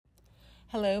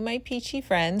Hello, my peachy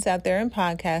friends out there in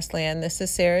podcast land. This is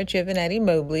Sarah Giovanetti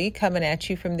Mobley coming at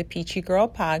you from the Peachy Girl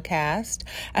podcast.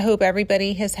 I hope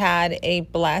everybody has had a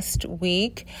blessed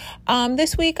week.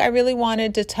 This week, I really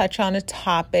wanted to touch on a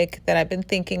topic that I've been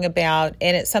thinking about,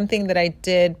 and it's something that I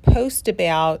did post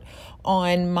about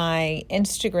on my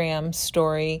Instagram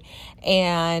story.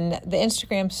 And the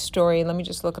Instagram story, let me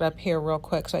just look it up here real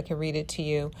quick so I can read it to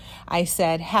you. I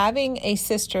said, having a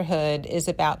sisterhood is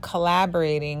about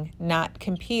collaborating, not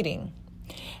competing.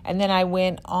 And then I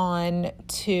went on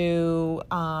to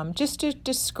just to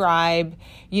describe,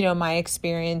 my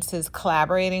experiences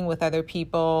collaborating with other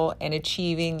people and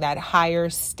achieving that higher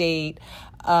state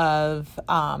of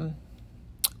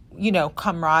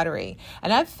camaraderie.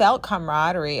 And I've felt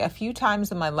camaraderie a few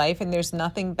times in my life, and there's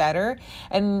nothing better.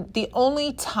 And the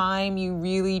only time you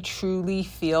really truly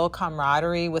feel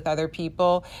camaraderie with other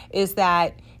people is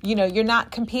that, you're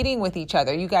not competing with each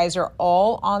other. You guys are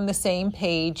all on the same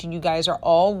page and you guys are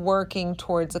all working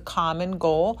towards a common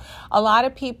goal. A lot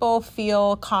of people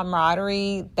feel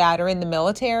camaraderie that are in the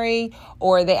military,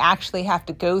 or they actually have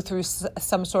to go through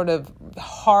some sort of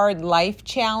hard life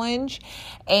challenge,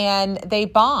 and they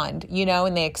bond,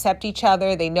 and they accept each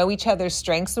other. They know each other's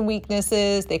strengths and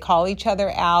weaknesses. They call each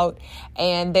other out,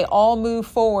 and they all move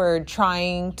forward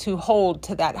trying to hold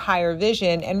to that higher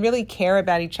vision and really care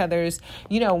about each other's,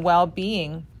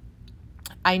 well-being.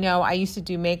 I know I used to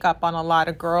do makeup on a lot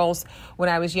of girls when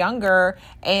I was younger,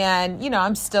 and,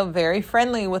 I'm still very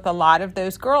friendly with a lot of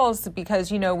those girls because,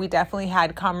 we definitely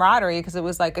had camaraderie because it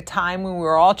was like a time when we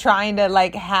were all trying to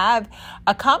have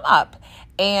a come up.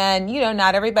 And,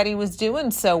 not everybody was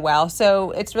doing so well. So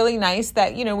it's really nice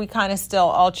that, we kind of still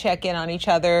all check in on each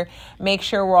other, make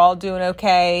sure we're all doing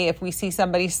okay. If we see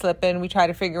somebody slipping, we try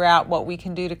to figure out what we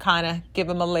can do to kind of give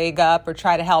them a leg up or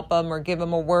try to help them or give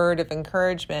them a word of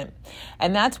encouragement.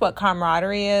 And that's what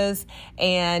camaraderie is.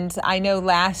 And I know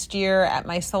last year at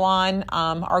my salon,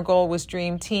 our goal was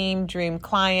dream team, dream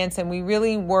clients, and we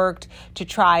really worked to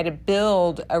try to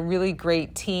build a really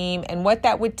great team and what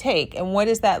that would take and what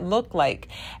does that look like.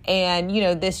 And,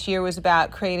 this year was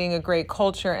about creating a great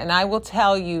culture. And I will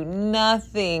tell you,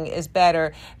 nothing is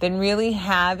better than really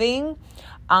having,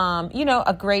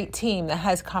 a great team that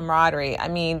has camaraderie. I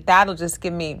mean, that'll just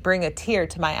bring a tear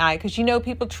to my eye because,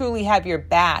 people truly have your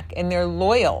back and they're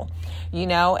loyal,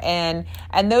 and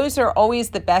those are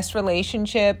always the best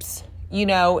relationships.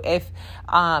 If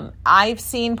I've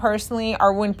seen personally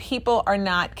are when people are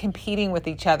not competing with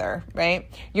each other, right?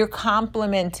 You're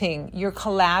complementing, you're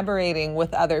collaborating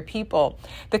with other people.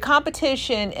 The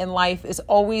competition in life is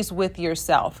always with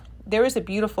yourself. There is a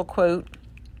beautiful quote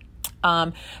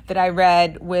that I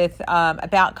read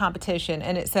about competition,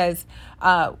 and it says,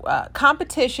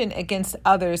 competition against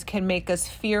others can make us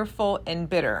fearful and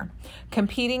bitter.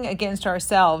 Competing against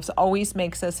ourselves always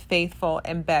makes us faithful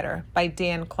and better, by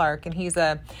Dan Clark. And he's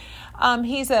a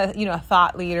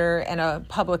thought leader and a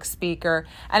public speaker.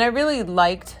 And I really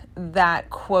liked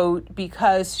that quote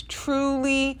because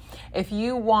truly, if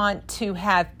you want to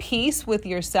have peace with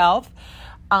yourself,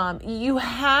 you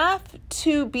have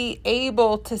to be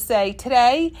able to say,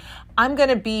 today, I'm going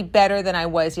to be better than I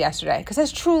was yesterday, because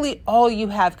that's truly all you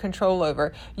have control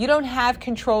over. You don't have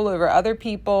control over other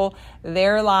people,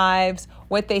 their lives,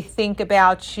 what they think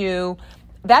about you.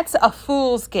 That's a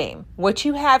fool's game. What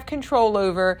you have control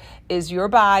over is your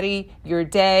body, your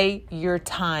day, your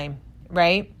time,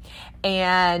 right?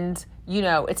 And,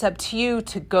 it's up to you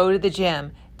to go to the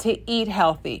gym, to eat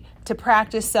healthy, to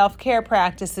practice self-care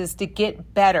practices, to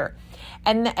get better.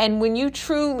 And when you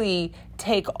truly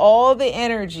take all the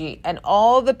energy and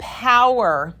all the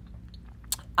power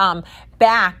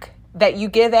back that you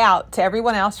give out to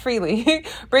everyone else freely,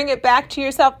 bring it back to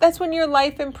yourself, that's when your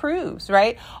life improves,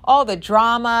 right? All the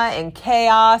drama and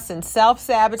chaos and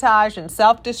self-sabotage and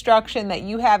self-destruction that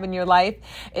you have in your life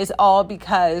is all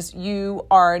because you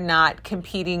are not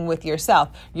competing with yourself.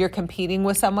 You're competing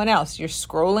with someone else. You're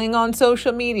scrolling on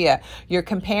social media. You're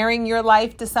comparing your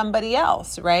life to somebody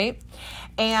else, right?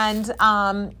 And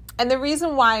the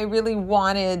reason why I really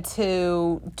wanted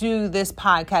to do this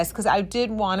podcast, because I did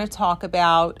want to talk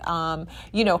about,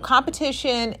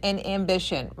 competition and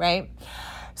ambition, right?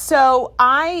 So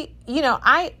I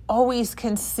always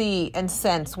can see and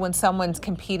sense when someone's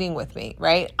competing with me,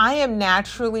 right? I am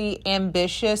naturally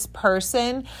ambitious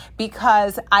person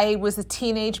because I was a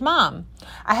teenage mom.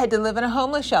 I had to live in a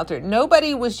homeless shelter.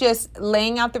 Nobody was just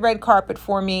laying out the red carpet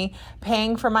for me,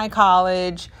 paying for my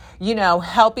college,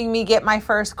 helping me get my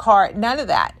first car. None of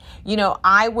that.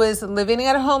 I was living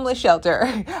at a homeless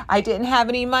shelter. I didn't have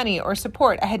any money or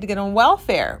support. I had to get on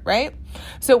welfare, right?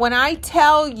 So when I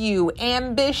tell you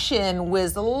ambition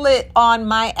was lit on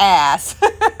my ass,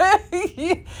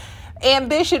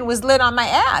 ambition was lit on my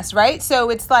ass, right? So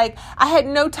it's like I had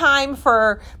no time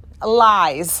for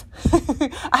lies.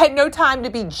 I had no time to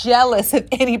be jealous of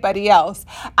anybody else.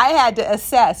 I had to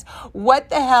assess, what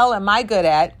the hell am I good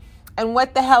at? And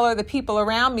what the hell are the people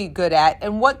around me good at?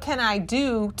 And what can I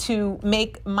do to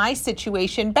make my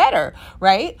situation better,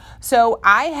 right? So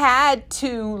I had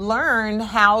to learn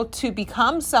how to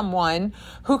become someone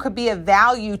who could be of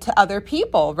value to other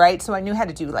people, right? So I knew how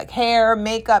to do like hair,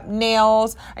 makeup,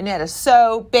 nails. I knew how to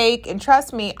sew, bake. And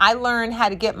trust me, I learned how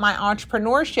to get my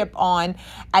entrepreneurship on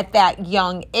at that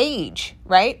young age,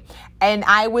 right? And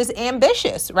I was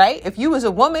ambitious, right? If you was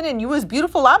a woman and you was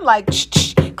beautiful, I'm like,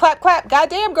 shh, clap, clap.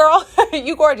 Goddamn, girl,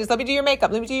 you gorgeous. Let me do your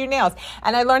makeup. Let me do your nails.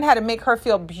 And I learned how to make her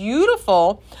feel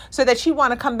beautiful so that she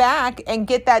want to come back and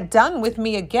get that done with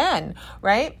me again,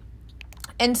 right?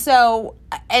 And so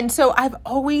I've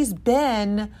always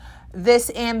been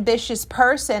this ambitious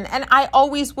person, and I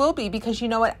always will be, because you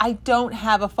know what? I don't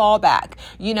have a fallback.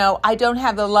 I don't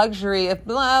have the luxury of,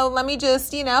 well, let me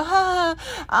just, let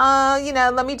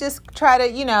me just try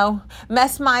to,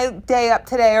 mess my day up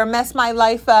today or mess my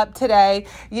life up today,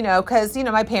 because,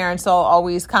 my parents will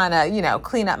always kind of,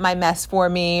 clean up my mess for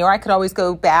me, or I could always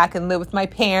go back and live with my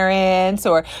parents,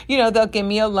 or, they'll give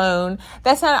me a loan.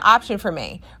 That's not an option for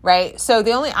me, right? So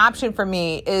the only option for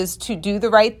me is to do the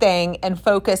right thing and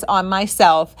focus on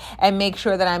myself and make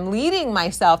sure that I'm leading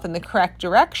myself in the correct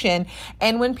direction.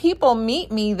 And when people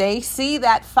meet me, they see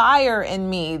that fire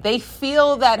in me. They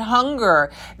feel that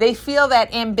hunger. They feel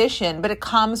that ambition, but it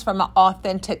comes from an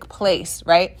authentic place,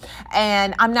 right?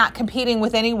 And I'm not competing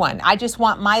with anyone. I just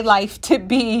want my life to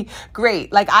be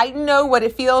great. Like, I know what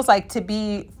it feels like to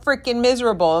be freaking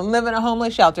miserable and live in a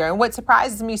homeless shelter. And what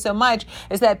surprises me so much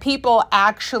is that people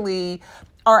actually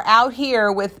are out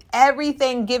here with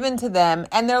everything given to them,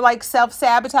 and they're like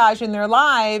self-sabotaging their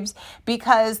lives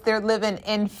because they're living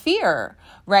in fear,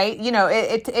 right?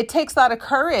 It takes a lot of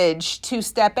courage to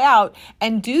step out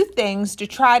and do things to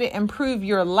try to improve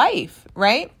your life,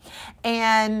 right?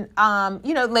 And,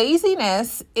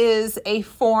 laziness is a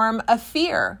form of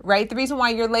fear, right? The reason why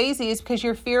you're lazy is because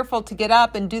you're fearful to get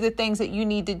up and do the things that you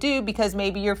need to do, because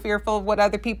maybe you're fearful of what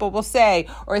other people will say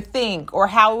or think, or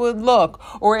how it would look,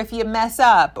 or if you mess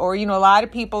up, or, a lot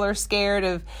of people are scared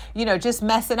of, just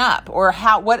messing up, or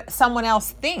what someone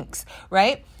else thinks,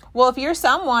 right? Well, if you're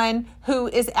someone who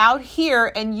is out here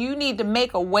and you need to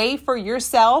make a way for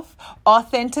yourself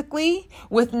authentically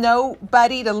with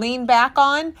nobody to lean back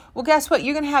on, well, guess what?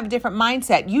 You're going to have a different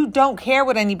mindset. You don't care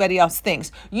what anybody else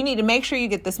thinks. You need to make sure you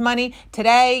get this money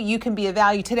today. You can be of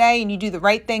value today, and you do the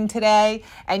right thing today,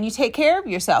 and you take care of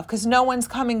yourself, because no one's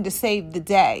coming to save the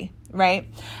day.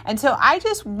 Right? And so I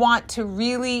just want to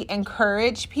really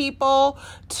encourage people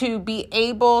to be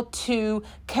able to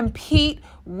compete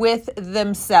with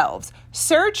themselves.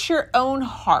 Search your own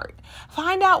heart.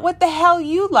 Find out what the hell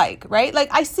you like, right? Like,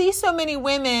 I see so many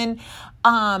women,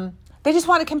 they just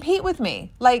want to compete with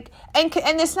me. And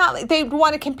it's not like they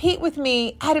want to compete with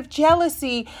me out of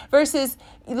jealousy versus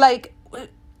like,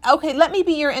 okay, let me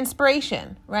be your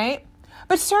inspiration, right?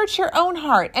 But search your own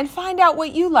heart and find out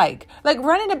what you like. Like,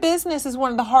 running a business is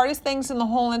one of the hardest things in the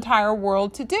whole entire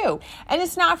world to do. And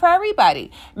it's not for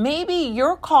everybody. Maybe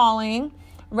your calling,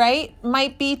 right,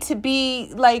 might be to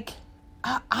be like,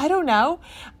 I don't know,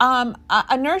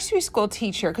 a nursery school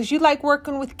teacher, because you like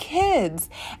working with kids.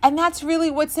 And that's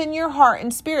really what's in your heart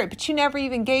and spirit. But you never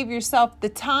even gave yourself the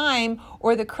time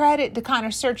or the credit to kind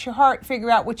of search your heart, figure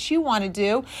out what you want to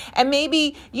do. And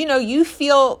maybe, you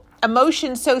feel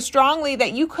emotion so strongly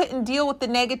that you couldn't deal with the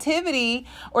negativity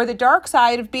or the dark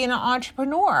side of being an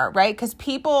entrepreneur, right? Because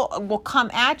people will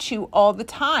come at you all the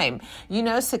time.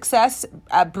 Success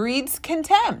breeds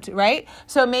contempt, right?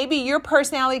 So maybe your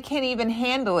personality can't even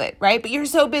handle it, right? But you're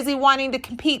so busy wanting to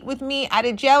compete with me out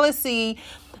of jealousy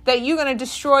that you're going to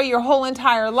destroy your whole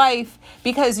entire life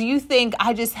because you think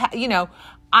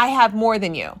I have more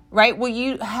than you, right? Well,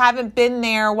 you haven't been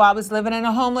there while I was living in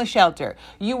a homeless shelter.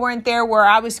 You weren't there where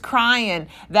I was crying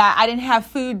that I didn't have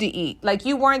food to eat. Like,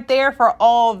 you weren't there for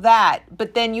all of that,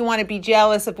 but then you want to be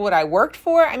jealous of what I worked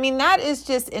for. I mean, that is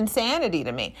just insanity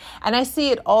to me. And I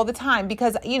see it all the time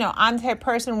because, I'm the type of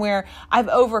person where I've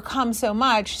overcome so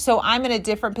much. So I'm in a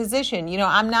different position.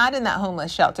 I'm not in that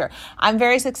homeless shelter. I'm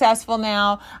very successful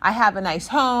now. I have a nice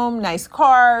home, nice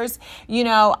cars.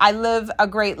 I live a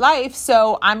great life.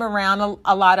 So I'm around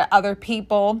a lot of other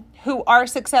people who are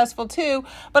successful too.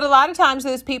 But a lot of times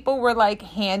those people were like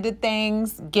handed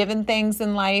things, given things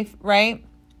in life, right?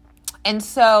 And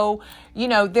so,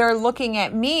 they're looking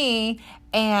at me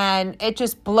and it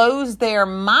just blows their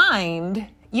mind,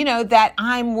 that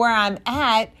I'm where I'm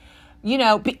at,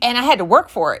 and I had to work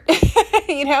for it,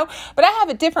 but I have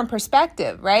a different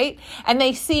perspective, right? And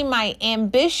they see my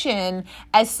ambition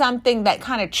as something that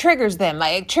kind of triggers them,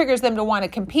 like it triggers them to want to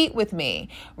compete with me,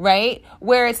 right?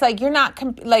 Where it's like, you're not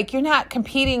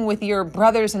competing with your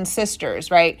brothers and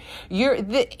sisters, right?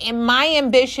 My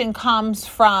ambition comes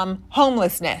from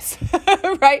homelessness,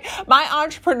 right? My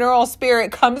entrepreneurial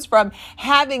spirit comes from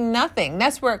having nothing.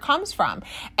 That's where it comes from.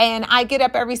 And I get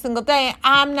up every single day.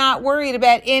 I'm not worried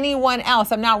about anyone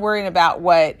else. I'm not worrying about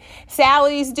what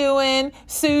Sally's doing,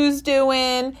 Sue's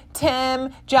doing,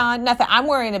 Tim, John, nothing. I'm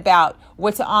worrying about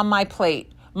what's on my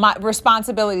plate, my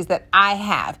responsibilities that I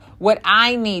have, what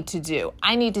I need to do.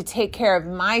 I need to take care of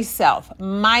myself,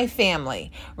 my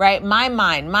family, right? My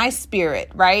mind, my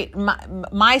spirit, right?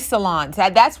 My salons.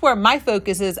 That's where my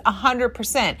focus is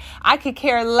 100%. I could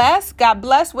care less. God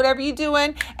bless whatever you're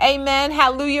doing. Amen.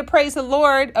 Hallelujah. Praise the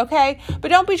Lord. Okay. But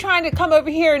don't be trying to come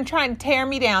over here and try and tear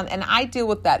me down. And I deal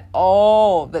with that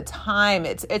all the time.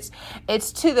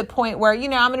 It's to the point where, I'm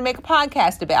going to make a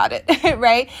podcast about it.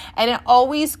 Right. And it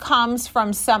always comes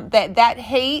from that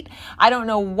hate. I don't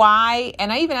know why.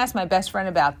 And I even asked my best friend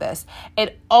about this.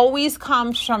 It always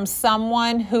comes from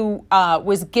someone who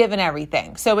was given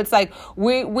everything. So it's like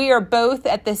we are both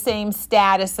at the same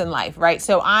status in life, right?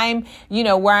 So I'm,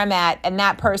 where I'm at, and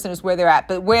that person is where they're at.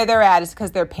 But where they're at is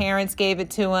because their parents gave it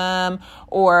to them,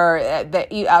 or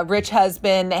the rich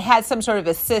husband. They had some sort of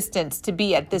assistance to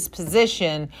be at this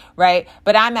position, right?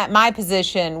 But I'm at my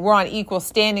position. We're on equal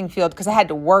standing field because I had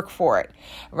to work for it,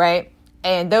 right?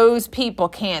 And those people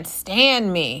can't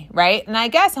stand me, right? And I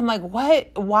guess I'm like, what?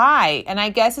 Why? And I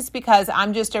guess it's because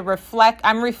I'm just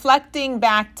I'm reflecting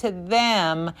back to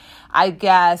them, I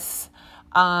guess.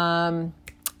 I'm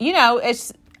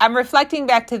reflecting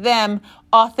back to them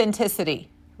authenticity,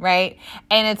 right?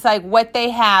 And it's like what they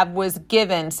have was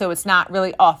given, so it's not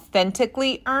really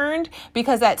authentically earned,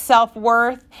 because that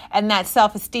self-worth and that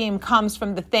self-esteem comes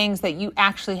from the things that you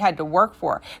actually had to work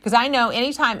for. Because I know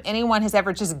anytime anyone has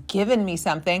ever just given me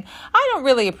something, I don't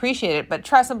really appreciate it, but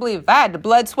trust and believe, if I had to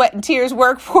blood, sweat, and tears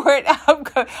work for it, I'm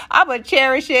going to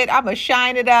cherish it. I'm going to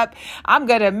shine it up. I'm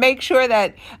going to make sure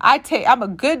that I'm a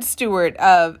good steward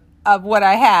of what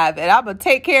I have, and I'm going to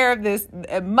take care of this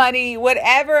money,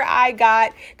 whatever I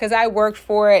got, because I worked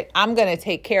for it. I'm going to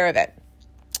take care of it.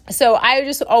 So I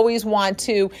just always want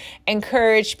to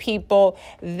encourage people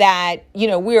that,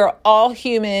 we are all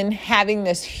human, having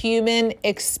this human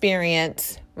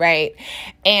experience, right?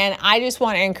 And I just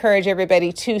want to encourage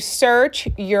everybody to search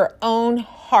your own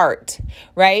heart,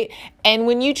 right? And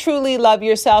when you truly love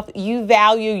yourself, you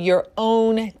value your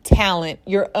own talent,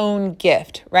 your own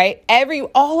gift, right?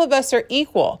 All of us are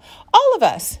equal, all of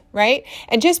us, right?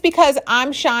 And just because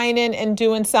I'm shining and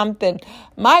doing something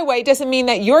my way doesn't mean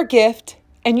that your gift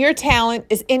and your talent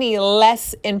is any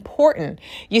less important.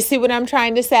 You see what I'm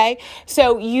trying to say?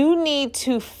 So you need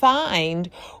to find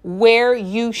where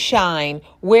you shine,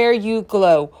 where you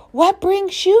glow, what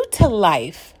brings you to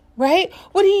life, right?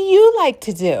 What do you like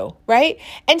to do, right?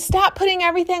 And stop putting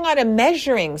everything on a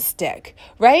measuring stick,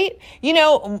 right?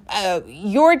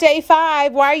 Your day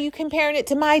 5, why are you comparing it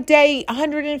to my day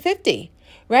 150?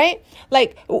 Right?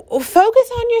 Like,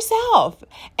 focus on yourself.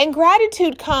 And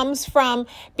gratitude comes from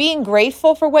being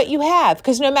grateful for what you have.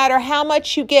 Because no matter how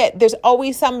much you get, there's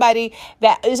always somebody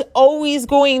that is always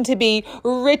going to be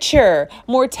richer,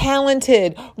 more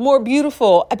talented, more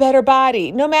beautiful, a better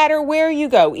body. No matter where you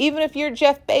go, even if you're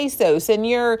Jeff Bezos and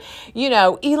you're,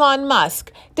 Elon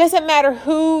Musk, doesn't matter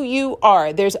who you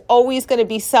are. There's always going to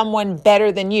be someone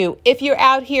better than you. If you're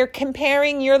out here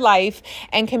comparing your life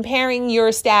and comparing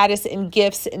your status and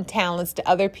gifts and talents to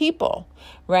other people,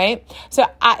 right? So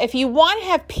if you want to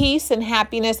have peace and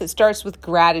happiness, it starts with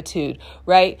gratitude,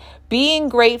 right? Being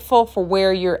grateful for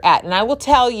where you're at. And I will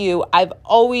tell you, I've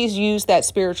always used that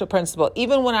spiritual principle.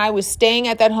 Even when I was staying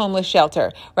at that homeless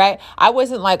shelter, right? I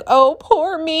wasn't like, oh,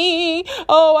 poor me.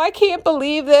 Oh, I can't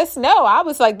believe this. No, I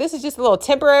was like, this is just a little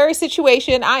temporary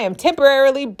situation. I am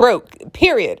temporarily broke,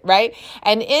 period, right?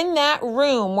 And in that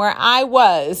room where I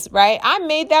was, right, I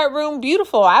made that room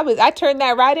beautiful. I turned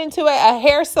that right into a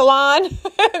hair salon,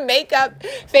 makeup,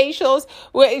 facials.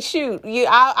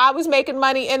 I was making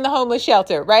money in the homeless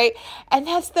shelter, right? And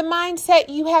that's the mindset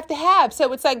you have to have.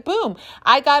 So it's like, boom,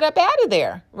 I got up out of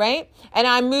there, right? And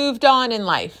I moved on in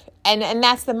life. And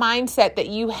that's the mindset that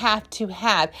you have to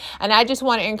have. And I just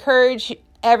want to encourage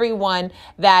everyone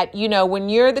that, when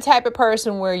you're the type of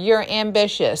person where you're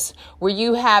ambitious, where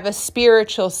you have a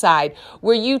spiritual side,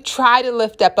 where you try to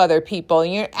lift up other people,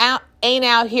 and you're ain't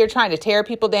out here trying to tear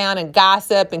people down and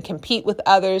gossip and compete with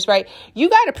others, right? You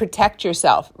got to protect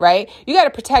yourself, right? You got to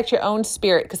protect your own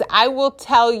spirit, because I will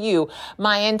tell you,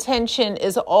 my intention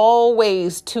is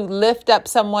always to lift up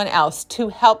someone else, to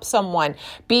help someone,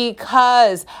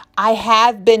 because I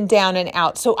have been down and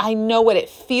out. So I know what it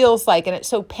feels like, and it's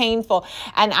so painful.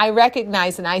 And I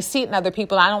recognize and I see it in other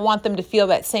people. I don't want them to feel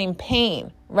that same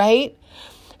pain, right?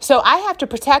 So I have to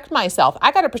protect myself.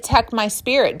 I got to protect my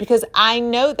spirit, because I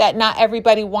know that not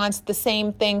everybody wants the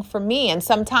same thing for me. And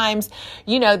sometimes,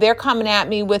 they're coming at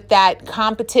me with that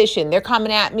competition. They're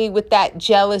coming at me with that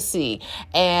jealousy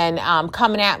and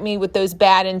coming at me with those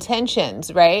bad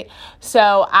intentions, right?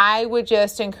 So I would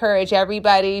just encourage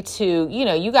everybody to,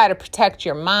 you got to protect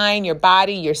your mind, your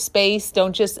body, your space.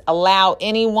 Don't just allow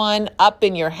anyone up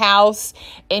in your house,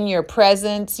 in your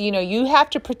presence. You have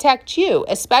to protect you,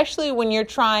 especially when you're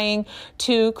trying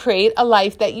to create a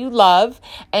life that you love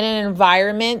and an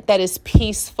environment that is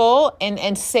peaceful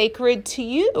and sacred to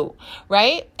you,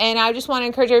 right? And I just want to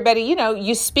encourage everybody,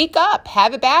 you speak up,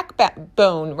 have a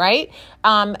backbone, right?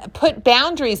 Put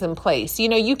boundaries in place.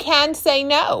 You can say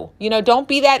no. Don't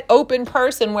be that open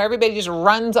person where everybody just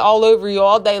runs all over you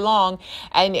all day long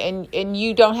and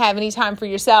you don't have any time for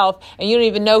yourself, and you don't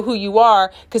even know who you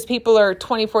are, because people are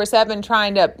 24/7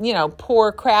 trying to,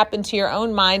 pour crap into your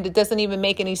own mind. It doesn't even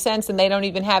make any sense, and they don't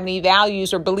even have any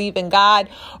values or believe in God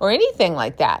or anything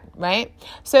like that, right?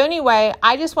 So anyway,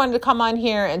 I just wanted to come on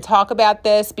here and talk about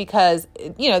this because,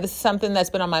 this is something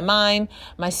that's been on my mind,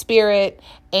 my spirit,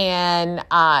 and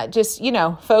just,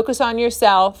 focus on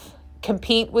yourself,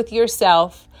 compete with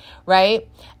yourself, right?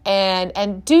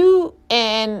 And do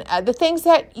the things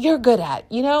that you're good at,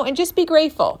 and just be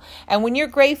grateful. And when you're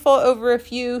grateful over a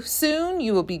few, soon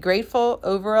you will be grateful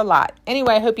over a lot.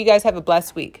 Anyway, I hope you guys have a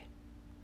blessed week.